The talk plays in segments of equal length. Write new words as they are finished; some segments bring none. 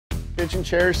kitchen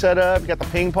chair set up, you got the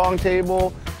ping pong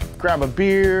table, grab a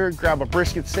beer, grab a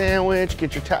brisket sandwich,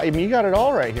 get your I mean, you got it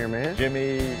all right here, man.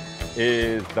 Jimmy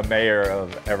is the mayor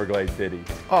of Everglades City.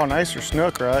 Oh, nice for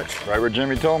Snook, right? Right where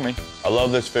Jimmy told me. I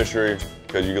love this fishery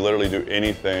because you can literally do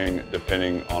anything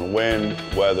depending on wind,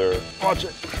 weather. Watch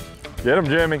it. Get him,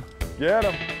 Jimmy. Get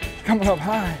him. Coming up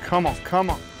high. Come on,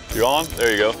 come on. You on?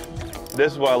 There you go.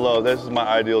 This is what I love. This is my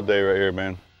ideal day right here,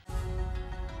 man.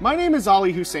 My name is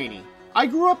Ali Hussaini. I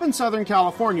grew up in Southern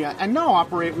California and now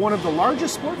operate one of the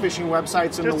largest sport fishing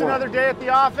websites in the world. Just another day at the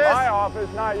office? My office,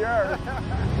 not yours.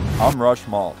 I'm Rush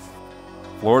Maltz,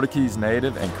 Florida Keys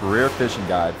native and career fishing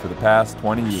guide for the past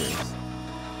 20 years.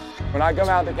 When I come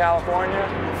out to California,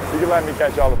 you can let me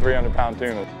catch all the 300-pound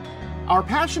tuna. Our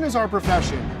passion is our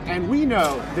profession, and we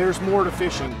know there's more to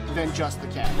fishing than just the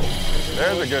catch.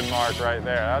 There's a good mark right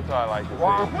there. That's what I like to see.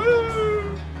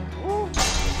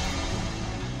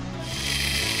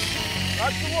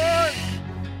 That's the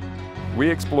one! We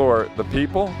explore the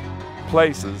people,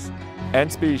 places,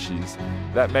 and species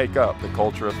that make up the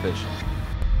culture of fishing.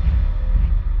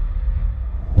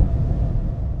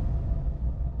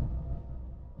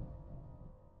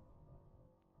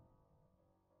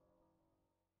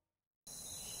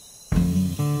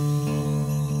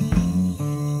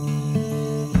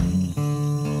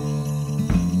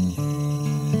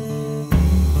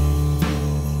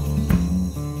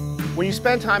 When you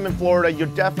spend time in Florida, you're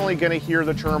definitely going to hear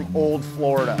the term Old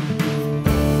Florida.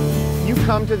 You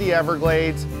come to the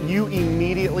Everglades, you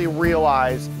immediately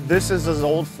realize this is as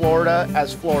old Florida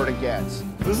as Florida gets.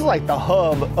 This is like the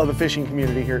hub of the fishing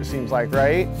community here, it seems like,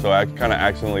 right? So I kind of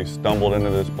accidentally stumbled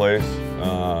into this place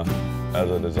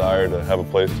as a desire to have a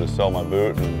place to sell my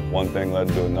boot, and one thing led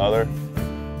to another,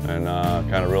 and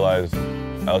kind of realized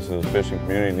us as a fishing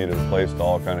community needed a place to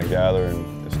all kind of gather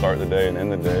and start the day and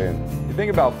end the day. And you think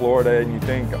about Florida and you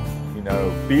think, you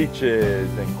know,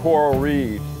 beaches and coral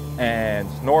reefs and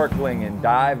snorkeling and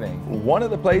diving. One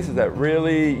of the places that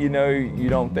really, you know, you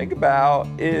don't think about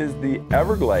is the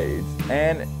Everglades.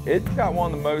 And it's got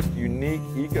one of the most unique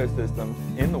ecosystems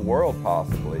in the world,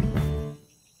 possibly.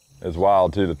 It's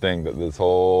wild, too, to think that this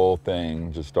whole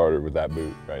thing just started with that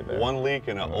boot right there. One leak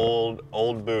in an old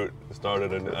boot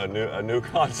started a new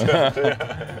concept.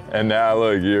 Yeah. And now,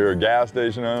 look, you're a gas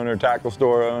station owner, tackle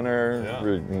store owner, yeah.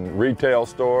 Retail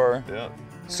store. Yeah.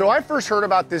 So I first heard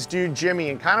about this dude, Jimmy,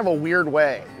 in kind of a weird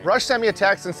way. Rush sent me a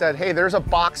text and said, hey, there's a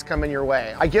box coming your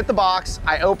way. I get the box,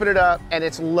 I open it up, and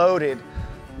it's loaded.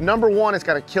 Number one, it's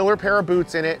got a killer pair of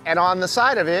boots in it, and on the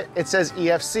side of it, it says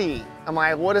EFC. I'm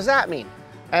like, what does that mean?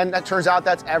 And that turns out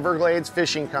that's Everglades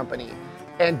Fishing Company.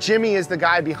 And Jimmy is the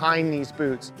guy behind these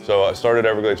boots. So I started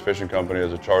Everglades Fishing Company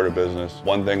as a charter business.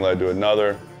 One thing led to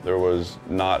another. There was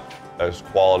not as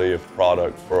quality of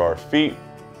product for our feet.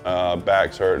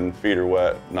 Backs hurting, feet are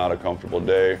wet, not a comfortable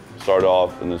day. Started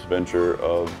off in this venture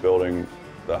of building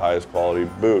the highest quality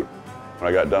boot. When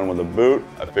I got done with the boot,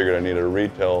 I figured I needed a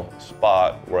retail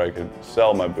spot where I could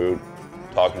sell my boot.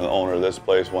 Talking to the owner of this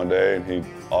place one day, and he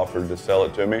offered to sell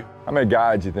it to me. How many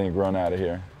guides do you think run out of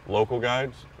here? Local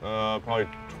guides? Probably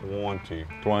 20.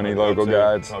 20 local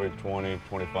guides? Probably 20,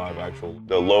 25 actual.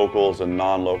 The locals and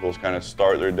non-locals kind of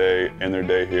start their day, end their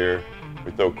day here.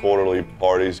 We throw quarterly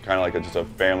parties, kind of like just a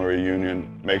family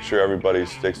reunion. Make sure everybody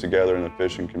sticks together in the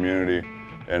fishing community,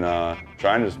 and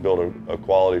trying to just build a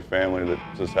quality family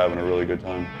that's just having a really good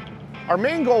time. Our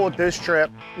main goal with this trip,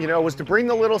 you know, was to bring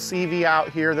the little SeaVee out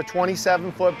here, the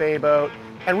 27-foot bay boat,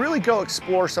 and really go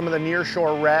explore some of the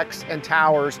nearshore wrecks and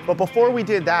towers. But before we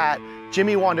did that,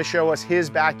 Jimmy wanted to show us his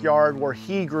backyard where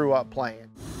he grew up playing.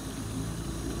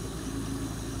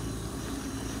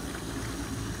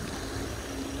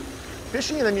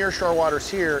 Fishing in the nearshore waters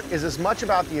here is as much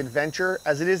about the adventure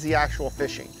as it is the actual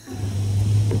fishing.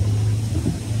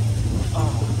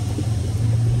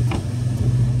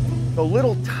 The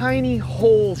little tiny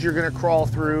holes you're gonna crawl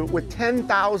through with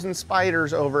 10,000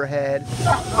 spiders overhead.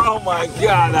 Oh my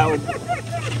God, that would...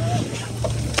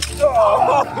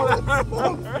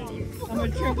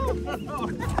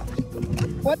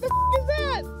 What the is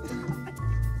that?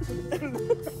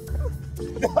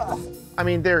 I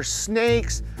mean, there's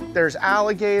snakes, there's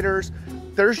alligators,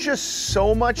 there's just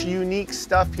so much unique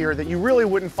stuff here that you really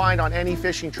wouldn't find on any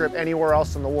fishing trip anywhere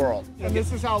else in the world. And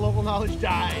this is how local knowledge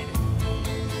died.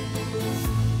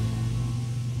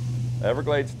 The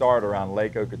Everglades start around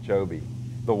Lake Okeechobee.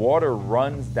 The water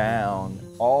runs down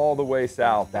all the way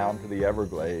south down to the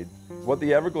Everglades. What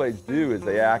the Everglades do is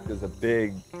they act as a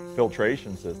big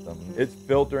filtration system. It's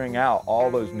filtering out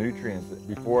all those nutrients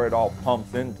before it all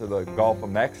pumps into the Gulf of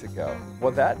Mexico.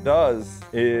 What that does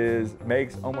is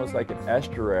makes almost like an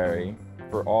estuary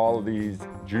for all of these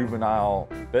juvenile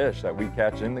fish that we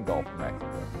catch in the Gulf of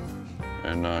Mexico.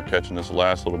 And catching this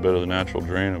last little bit of the natural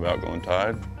drain about going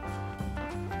tide.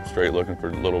 Straight looking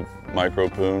for little micro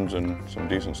poons and some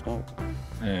decent snook.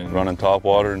 And running top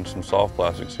water and some soft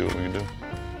plastic, see what we can do. You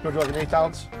want to do like an 1/8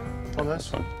 ounce on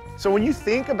this? So when you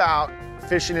think about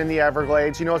fishing in the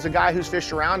Everglades, you know, as a guy who's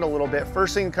fished around a little bit,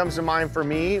 first thing that comes to mind for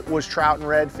me was trout and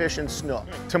redfish and snook.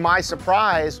 To my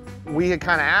surprise, we had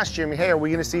kind of asked Jimmy, hey, are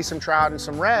we gonna see some trout and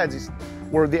some reds?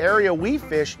 Where the area we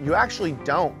fish, you actually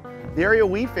don't. The area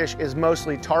we fish is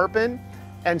mostly tarpon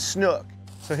and snook.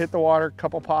 So hit the water,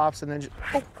 couple pops, and then just,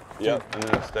 oh. Yep, and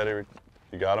then it's steady.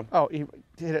 You got him? Oh, he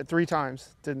hit it 3 times,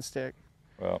 didn't stick.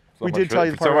 well, We did tell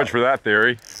you the part so about- much for that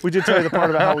theory. We did tell you the part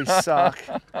about how we suck.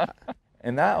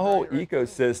 And that whole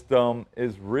ecosystem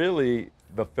is really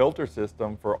the filter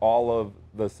system for all of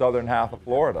the southern half of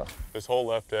Florida. This whole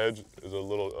left edge is a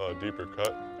little deeper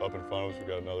cut. Up in front of us, we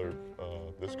got another,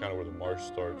 this is kind of where the marsh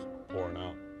starts pouring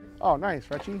out. Oh, nice,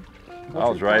 Richie. I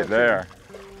was right there.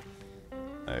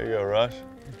 There you go, Rush.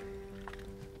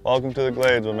 Welcome to the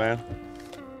Glades, my man.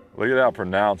 Look at how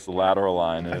pronounced the lateral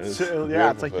line is. Yeah,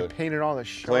 it's like you fish. painted all the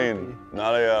Sharpie. Clean,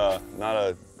 not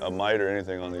a mite or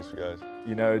anything on these guys.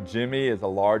 You know, Jimmy is a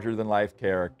larger than life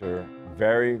character,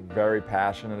 very, very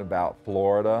passionate about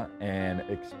Florida and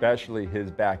especially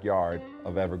his backyard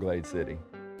of Everglades City.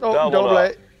 Oh, Doubled double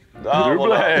up. it.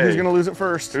 Doubled up. Hey. Who's gonna lose it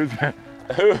first? Who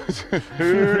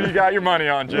you got your money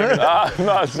on, Jimmy? I'm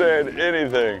not saying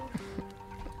anything.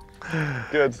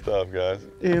 Good stuff, guys.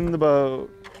 In the boat.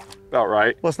 About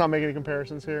right. Let's not make any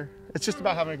comparisons here. It's just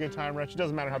about having a good time, Rich. It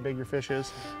doesn't matter how big your fish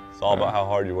is. It's all about how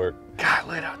hard you work. God,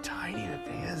 look at how tiny that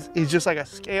thing is. He's just like a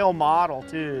scale model,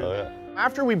 too. Oh, yeah.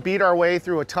 After we beat our way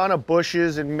through a ton of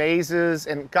bushes and mazes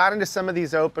and got into some of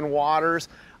these open waters,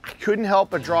 I couldn't help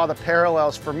but draw the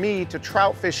parallels for me to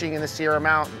trout fishing in the Sierra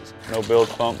Mountains. No bilge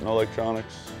pump, no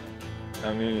electronics.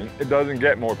 I mean, it doesn't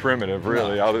get more primitive,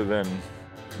 really, other than...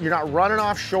 You're not running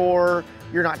offshore,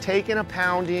 you're not taking a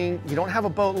pounding, you don't have a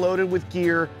boat loaded with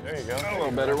gear. There you go. A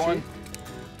little better one.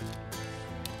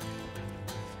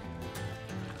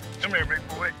 Come here, big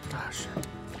boy. Gosh.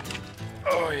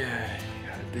 Oh, yeah.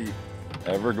 Got it deep.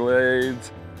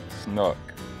 Everglades Snook.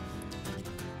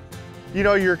 You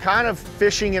know, you're kind of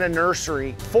fishing in a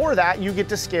nursery. For that, you get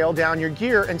to scale down your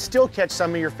gear and still catch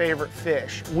some of your favorite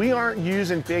fish. We aren't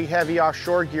using big, heavy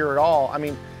offshore gear at all. I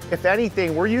mean, if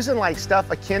anything, we're using like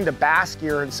stuff akin to bass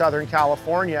gear in Southern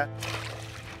California.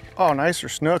 Oh, nicer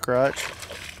snook, Rutch.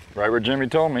 Right where Jimmy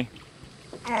told me.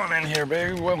 Come on in here,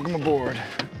 baby. Welcome aboard.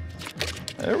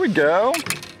 There we go.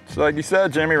 So like you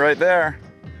said, Jimmy, right there.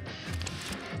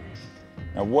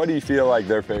 Now, what do you feel like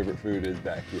their favorite food is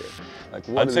back here? Like,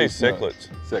 what I'd say these snooks?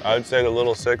 cichlids. I'd say the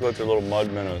little cichlids or little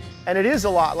mud minnows. And it is a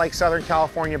lot like Southern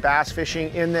California bass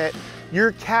fishing in that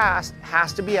your cast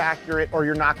has to be accurate or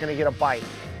you're not gonna get a bite.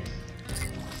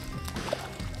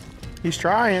 He's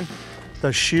trying.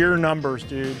 The sheer numbers,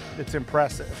 dude, it's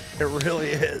impressive. It really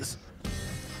is. You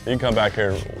can come back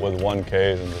here with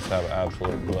 1Ks and just have an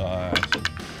absolute blast.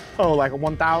 Oh, like a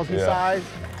 1,000 Yeah. size?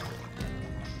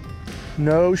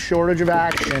 No shortage of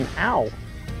action. Ow.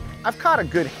 I've caught a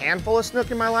good handful of snook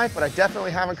in my life, but I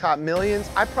definitely haven't caught millions.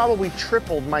 I probably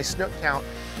tripled my snook count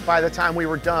by the time we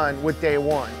were done with day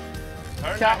one.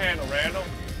 Turn Cap- your handle, Randall.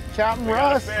 Captain We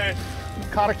got a Russ fish.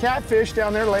 caught a catfish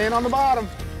down there laying on the bottom.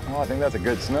 Oh, I think that's a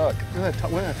good snook. Look at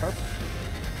that tarp.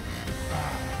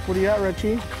 What do you got,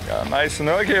 Richie? Got a nice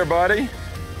snook here, buddy.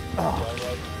 Oh.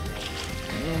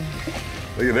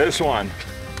 Look at this one.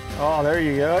 Oh, there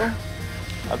you go.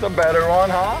 That's a better one,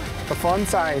 huh? The fun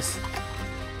size.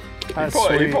 That's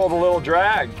He sweet. pulled a little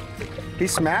drag. He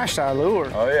smashed that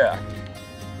lure. Oh, yeah.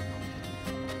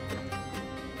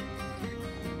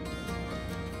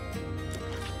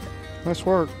 Nice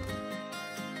work.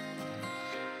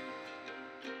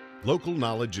 Local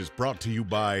knowledge is brought to you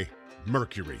by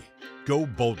Mercury, go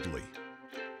boldly.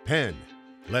 Penn,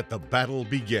 let the battle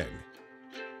begin.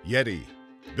 Yeti,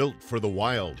 built for the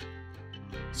wild.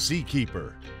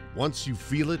 Seakeeper, once you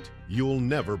feel it, you'll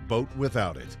never boat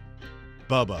without it.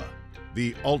 Bubba,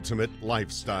 the ultimate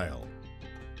lifestyle.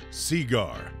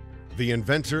 Seagar, the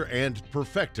inventor and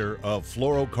perfecter of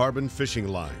fluorocarbon fishing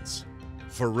lines.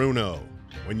 Furuno,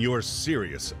 when you're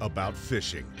serious about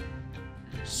fishing.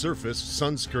 Surface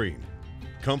sunscreen,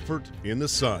 comfort in the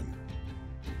sun.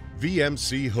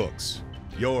 VMC Hooks,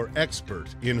 your expert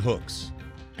in hooks.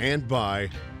 And by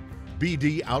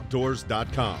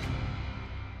bdoutdoors.com.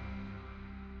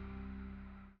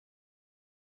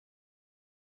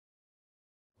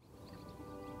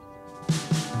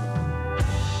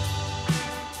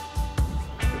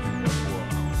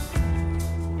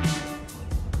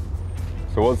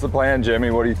 So what's the plan, Jimmy?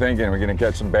 What are you thinking? Are we gonna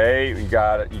catch some bait? You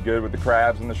good with the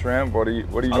crabs and the shrimp? What do you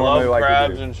normally like to do? I love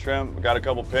crabs and shrimp. Got a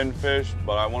couple pinfish,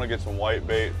 but I want to get some white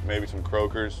bait, maybe some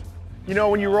croakers. You know,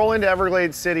 when you roll into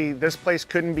Everglades City, this place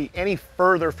couldn't be any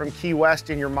further from Key West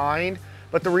in your mind.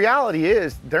 But the reality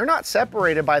is, they're not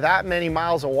separated by that many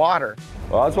miles of water.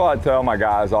 Well, that's what I tell my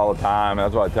guys all the time.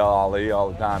 That's what I tell Ali all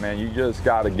the time, man. You just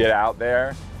got to get out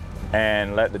there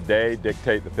and let the day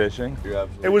dictate the fishing.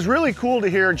 It was really cool to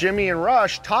hear Jimmy and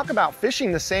Rush talk about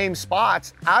fishing the same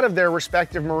spots out of their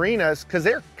respective marinas, because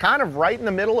they're kind of right in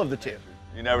the middle of the two.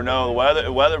 You never know, the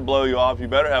weather blow you off. You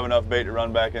better have enough bait to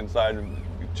run back inside and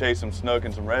chase some snook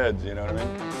and some reds, you know what I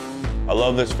mean? I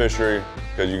love this fishery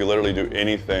because you can literally do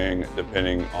anything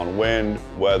depending on wind,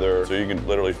 weather. So you can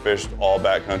literally fish all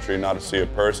backcountry, not to see a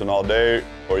person all day,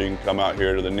 or you can come out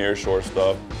here to the near shore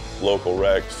stuff, local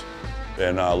wrecks,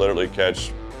 and literally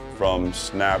catch from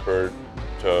snapper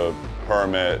to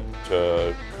permit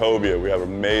to cobia. We have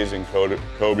amazing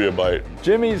cobia bite.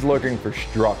 Jimmy's looking for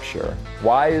structure.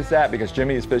 Why is that? Because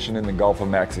Jimmy is fishing in the Gulf of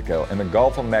Mexico, and the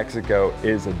Gulf of Mexico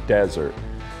is a desert.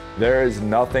 There is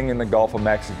nothing in the Gulf of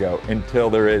Mexico until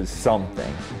there is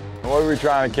something. What are we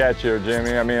trying to catch here,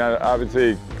 Jimmy? I mean,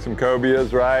 obviously some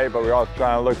cobias, right? But we're also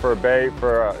trying to look for a bait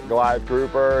for a Goliath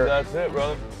grouper. That's it,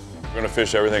 brother. We're gonna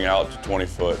fish everything out to 20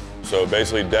 foot. So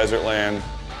basically desert land,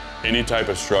 any type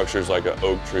of structures like an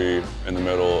oak tree in the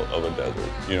middle of a desert,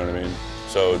 you know what I mean?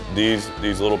 So these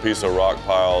little pieces of rock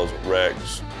piles,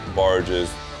 wrecks,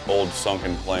 barges, old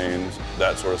sunken planes,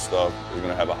 that sort of stuff is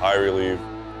gonna have a high relief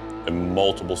and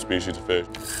multiple species of fish.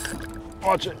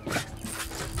 Watch it.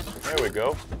 There we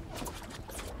go.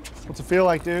 What's it feel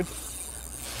like, dude?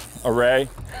 A ray?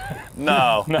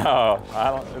 No. No,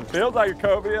 I don't. It feels like a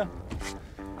cobia,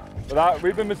 but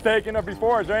we've been mistaken it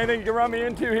before. Is there anything you can run me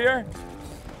into here?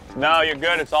 No, you're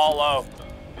good, it's all low.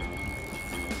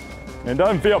 It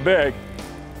doesn't feel big.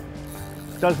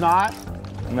 Does not?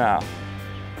 No.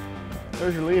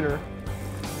 There's your leader.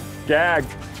 Gag.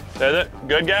 Is it?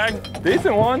 Good gag?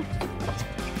 Decent one.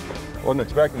 Wasn't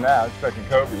expecting that. I was expecting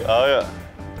cobia. Oh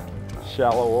yeah.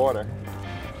 Shallow water.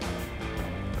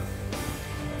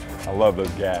 I love those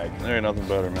gags. There ain't nothing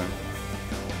better, man.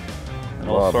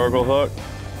 Little Little circle hook.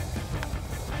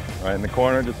 Right in the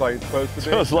corner, just like it's supposed to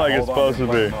be. Just like it's supposed to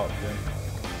be. Up,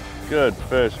 Good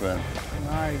fish, man.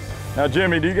 Nice. now,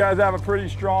 Jimmy, do you guys have a pretty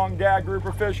strong gag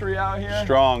grouper fishery out here?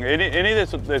 Strong. Any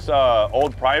of this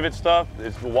old private stuff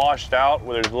is washed out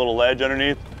where there's a little ledge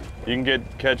underneath. You can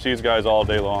catch these guys all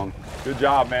day long. Good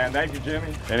job, man. Thank you,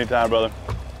 Jimmy. Anytime, brother.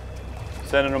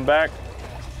 Sending them back.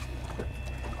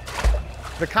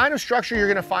 The kind of structure you're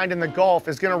gonna find in the Gulf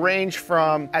is gonna range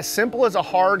from as simple as a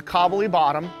hard cobbly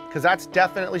bottom, because that's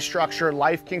definitely structure.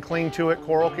 Life can cling to it,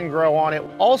 coral can grow on it.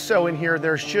 Also in here,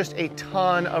 there's just a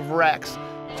ton of wrecks.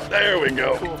 There we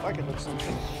go. Cool, if I can hook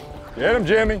something. Get him,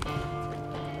 Jimmy.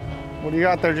 What do you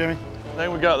got there, Jimmy? I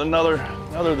think we got another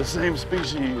of the same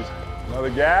species. Another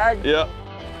gag? Yep.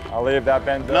 I'll leave that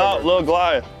bent No, over. little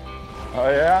Goliath. Oh,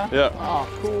 yeah? Yeah. Oh,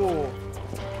 cool.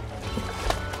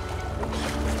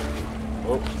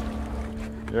 Oh.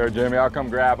 Here, Jimmy, I'll come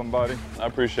grab him, buddy. I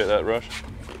appreciate that, Rush.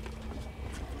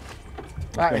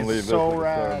 That Leave is this so with the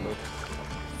rad. service.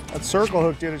 That circle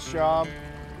hook did its job.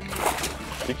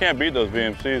 You can't beat those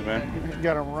VMCs, man. You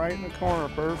got him right in the corner,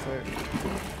 perfect.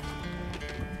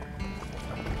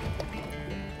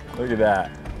 Look at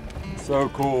that. So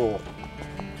cool.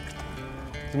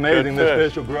 It's amazing Good this fish.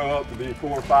 fish will grow up to be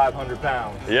 400 or 500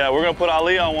 pounds. Yeah, we're gonna put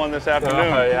Ali on one this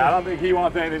afternoon. Yeah, I don't think he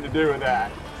wants anything to do with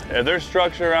that. If there's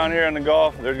structure around here in the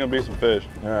Gulf, there's gonna be some fish.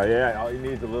 Yeah, all you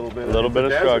need is a little bit. A little bit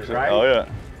of desert, structure. right? Oh yeah.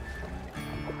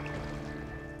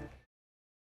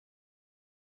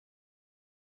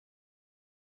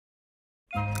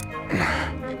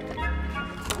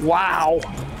 Wow.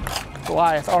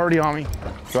 Goliath already on me.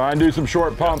 Try and do some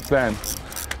short pumps then.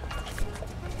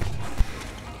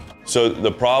 So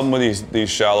the problem with these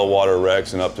shallow water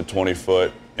wrecks and up to 20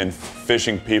 foot and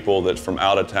fishing people that's from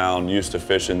out of town used to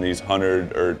fish in these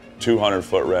 100 or 200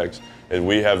 foot wrecks is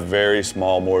we have very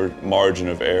small margin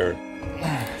of error.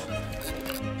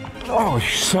 Oh,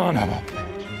 son of a.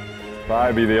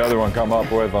 Probably the other one come up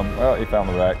with him. Well, he found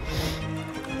the wreck.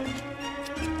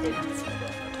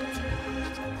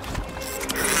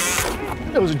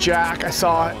 It was a jack, I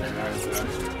saw it.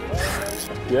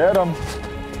 Get him.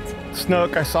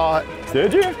 Snook, I saw it.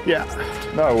 Did you? Yeah.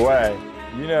 No way.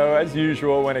 You know, as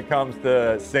usual, when it comes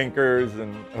to sinkers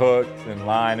and hooks and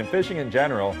line and fishing in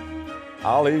general,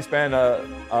 Ali spent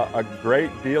a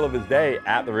great deal of his day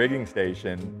at the rigging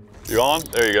station. You on?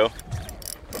 There you go.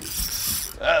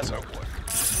 That's our boy.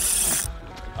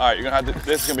 All right, you're gonna have to,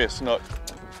 this is gonna be a snook.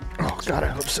 Oh God, I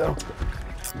hope so.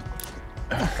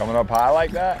 Coming up high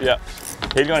like that? Yeah.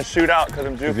 He's gonna shoot out because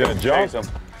I'm He's gonna jump. him.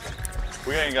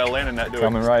 We ain't got to land in that, do we?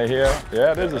 Coming right here.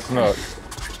 Yeah, it is a snook.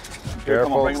 Here,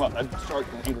 come on, Careful. bring him up. That shark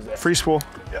can eat his ass. Free spool.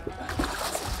 Yep.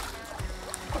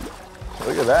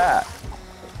 Look at that.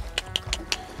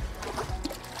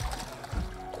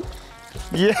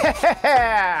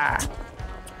 Yeah!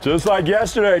 Just like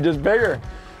yesterday, just bigger.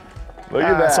 Look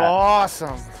at that. That's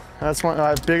awesome. That's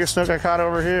my biggest snook I caught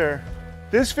over here.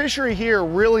 This fishery here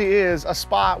really is a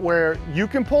spot where you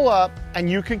can pull up and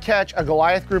you can catch a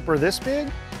Goliath grouper this big,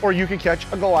 or you can catch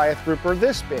a Goliath grouper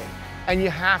this big. And you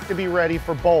have to be ready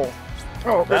for both.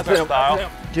 Oh, That's our style.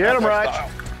 Get him, That's our Rich.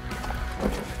 style.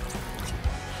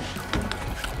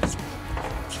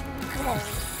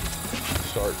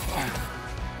 Shark.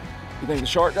 You think the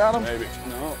shark got him? Maybe.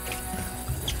 No,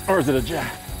 Or is it a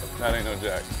jack? that ain't no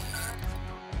jack.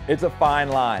 It's a fine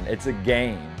line. It's a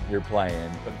game you're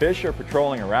playing. The fish are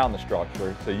patrolling around the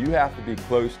structure, so you have to be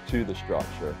close to the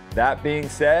structure. That being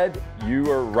said, you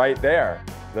are right there.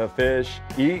 The fish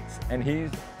eats and he's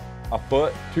a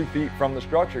foot, 2 feet from the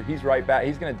structure. He's right back.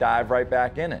 He's gonna dive right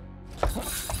back in it.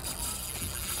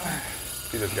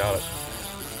 He just got it.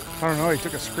 I don't know, he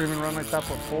took a screaming run like that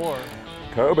before.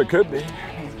 Cobia could be.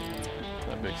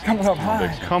 That big Coming up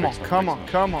high. Come on, come on,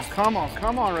 come on, come on,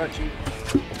 come on, Richie.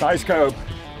 Nice cob.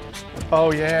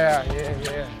 Oh yeah, yeah,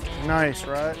 yeah. Nice,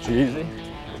 right? Cheesy.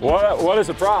 What a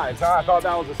surprise, huh? I thought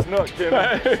that was a snook, Jimmy.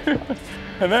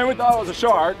 And then we thought it was a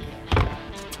shark.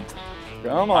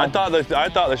 Come on. I thought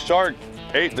the shark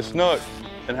ate the snook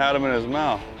and had him in his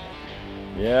mouth.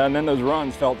 Yeah, and then those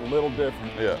runs felt a little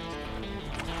different. Yeah.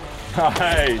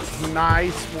 Nice.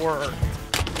 Nice work.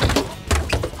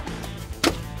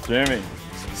 Jimmy.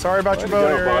 Sorry about Way your to boat,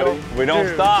 go, Ariel. buddy. We don't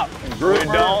Dude. stop. Grouper.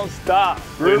 We don't stop.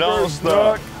 We Grouper, don't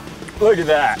stop. snook. Look at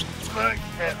that. Look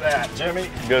at that, Jimmy.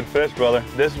 Good fish, brother.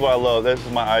 This is what I love. This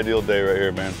is my ideal day right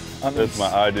here, man. I mean, This is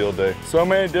my ideal day. So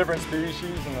many different species,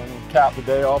 and then cap the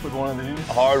day off with one of these.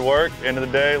 Hard work, end of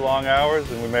the day, long hours,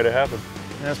 and we made it happen.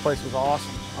 Yeah, this place was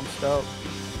awesome. I'm stoked.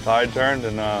 Tide turned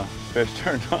and fish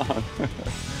turned on.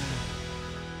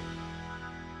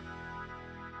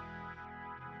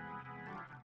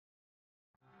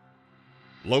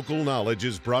 Local knowledge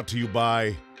is brought to you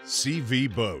by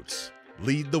SeaVee Boats.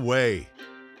 Lead the way.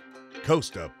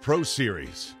 Costa Pro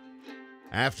Series.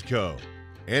 AFTCO.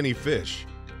 Any fish,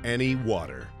 any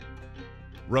water.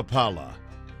 Rapala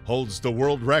holds the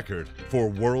world record for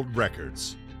world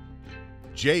records.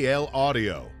 JL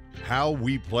Audio. How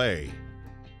we play.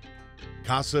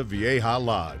 Casa Vieja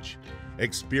Lodge.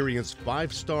 Experience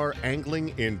 5-star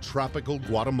angling in tropical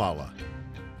Guatemala.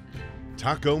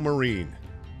 Taco Marine.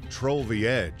 Troll the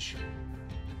edge.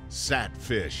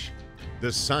 Satfish.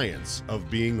 The science of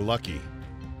being lucky.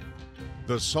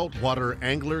 The Saltwater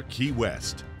Angler Key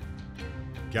West.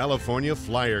 California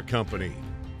Flyer Company.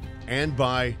 And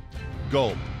by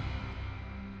Gulp.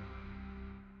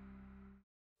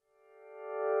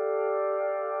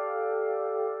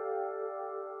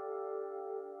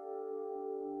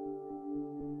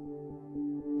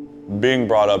 Being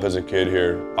brought up as a kid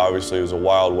here, obviously it was a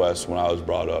Wild West when I was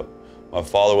brought up. My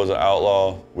father was an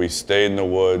outlaw. We stayed in the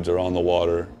woods or on the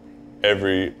water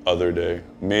every other day.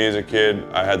 Me as a kid,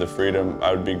 I had the freedom.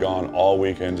 I would be gone all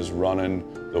weekend just running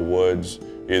the woods,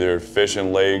 either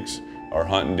fishing lakes or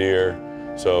hunting deer.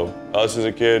 So us as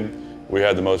a kid, we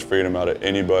had the most freedom out of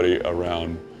anybody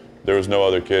around. There was no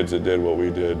other kids that did what we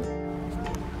did.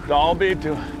 Don't be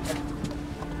too.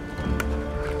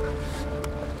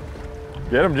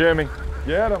 Get him, Jimmy.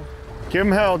 Get him. Give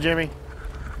him hell, Jimmy.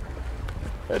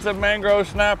 It's a mangrove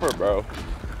snapper, bro.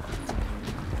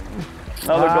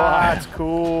 Another That's Goliath.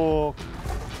 cool.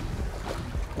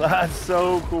 That's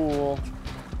so cool.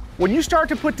 When you start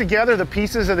to put together the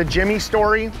pieces of the Jimmy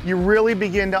story, you really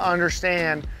begin to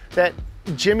understand that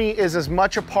Jimmy is as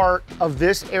much a part of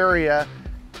this area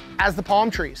as the palm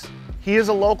trees. He is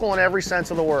a local in every sense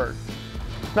of the word.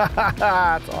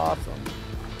 That's awesome.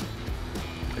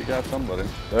 You got somebody.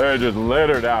 They're just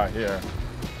littered out here.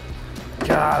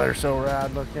 God, they're so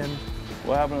rad looking.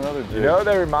 What happened to another dude? You know what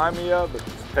they remind me of? The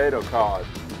potato cod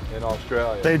in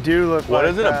Australia. They do look What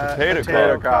like is it, a that. potato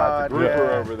potato cod, the grouper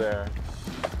yeah. over there.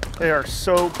 They are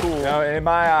so cool. You know, in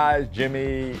my eyes,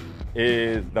 Jimmy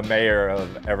is the mayor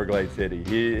of Everglades City.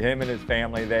 Him and his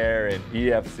family there, and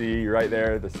EFC right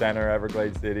there, the center of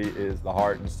Everglades City, is the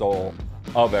heart and soul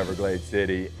of Everglades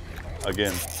City.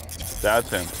 Again,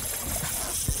 that's him.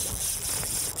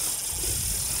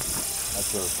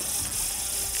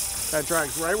 That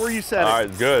drags right where you said All it.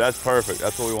 right, good. That's perfect.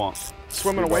 That's what we want.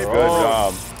 Swimming away from Good it.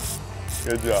 job.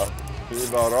 Good job.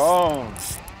 Tiburon.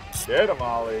 Get him,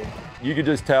 Ollie. You could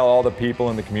just tell all the people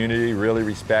in the community really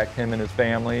respect him and his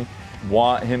family,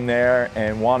 want him there,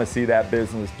 and want to see that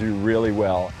business do really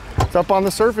well. It's up on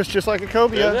the surface just like a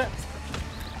cobia. Is it?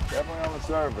 Definitely on the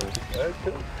surface. That's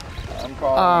cool. I'm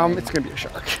calling. It's gonna be a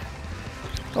shark.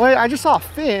 Wait, I just saw a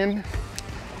fin.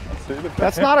 Let's see the fin.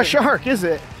 That's not a shark, is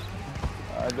it?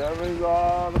 I definitely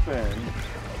saw the fin.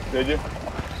 Did you?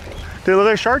 Did it look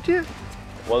like a shark to you?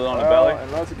 Was it on the belly?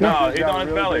 No, he's on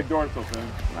his belly. Dorsal fin.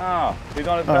 No, he's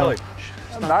on his Oh. belly.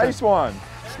 A nice one.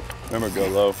 Remember, go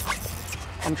low.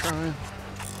 I'm trying.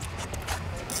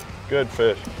 Good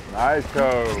fish. Nice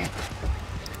cove.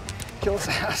 Kill his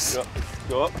ass. Yep.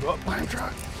 Go up, go up. I'm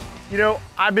trying. You know,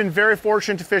 I've been very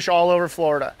fortunate to fish all over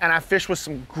Florida, and I fished with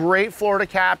some great Florida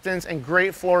captains and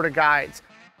great Florida guides.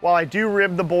 While I do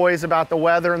rib the boys about the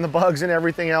weather and the bugs and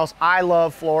everything else, I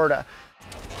love Florida.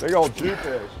 Big old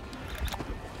G-fish.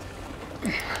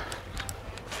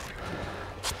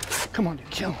 Come on, dude,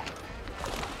 kill him.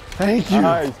 Thank you.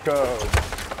 Nice cove.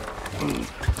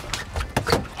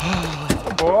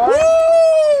 Boy.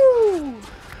 Woo!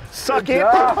 Suck Good it.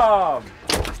 job.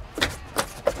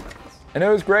 And it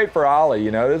was great for Ollie,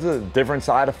 you know, this is a different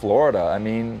side of Florida. I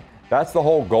mean, that's the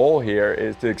whole goal here,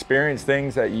 is to experience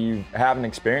things that you haven't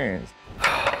experienced.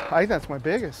 I think that's my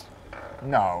biggest.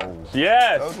 No.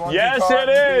 Yes, yes it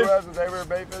is. They were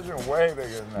bait fishing way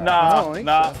bigger than that. I don't think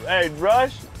Nah. so. Hey,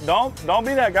 Rush, don't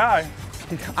be that guy.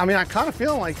 I mean, I kind of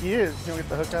feel like he is. You want to get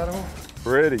the hook out of him?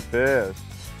 Pretty fish.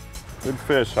 Good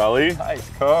fish, Ali. Nice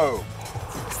cove.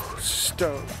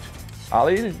 Stoked.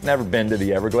 Ollie's never been to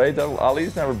the Everglades.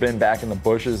 Ollie's never been back in the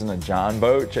bushes in a John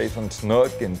boat chasing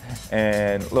snook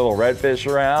and little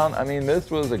redfish around. I mean, this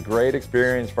was a great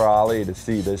experience for Ollie to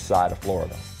see this side of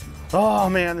Florida. Oh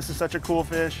man, this is such a cool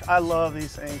fish. I love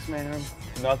these things, man.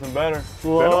 Nothing better. It's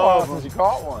been a while Whoa. since you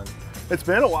caught one. It's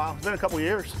been a while. It's been a couple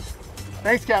years.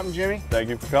 Thanks, Captain Jimmy. Thank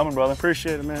you for coming, brother.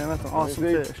 Appreciate it, man. That's an awesome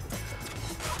see. fish.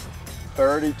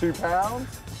 32 pounds?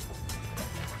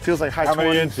 Feels like high How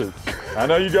many 20s. inches? I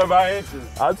know you go by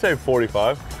inches. I'd say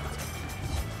 45.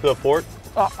 To the fork.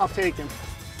 Oh, I'll take him.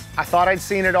 I thought I'd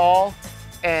seen it all,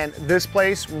 and this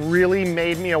place really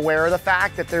made me aware of the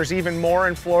fact that there's even more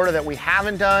in Florida that we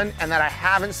haven't done and that I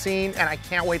haven't seen, and I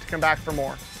can't wait to come back for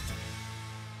more.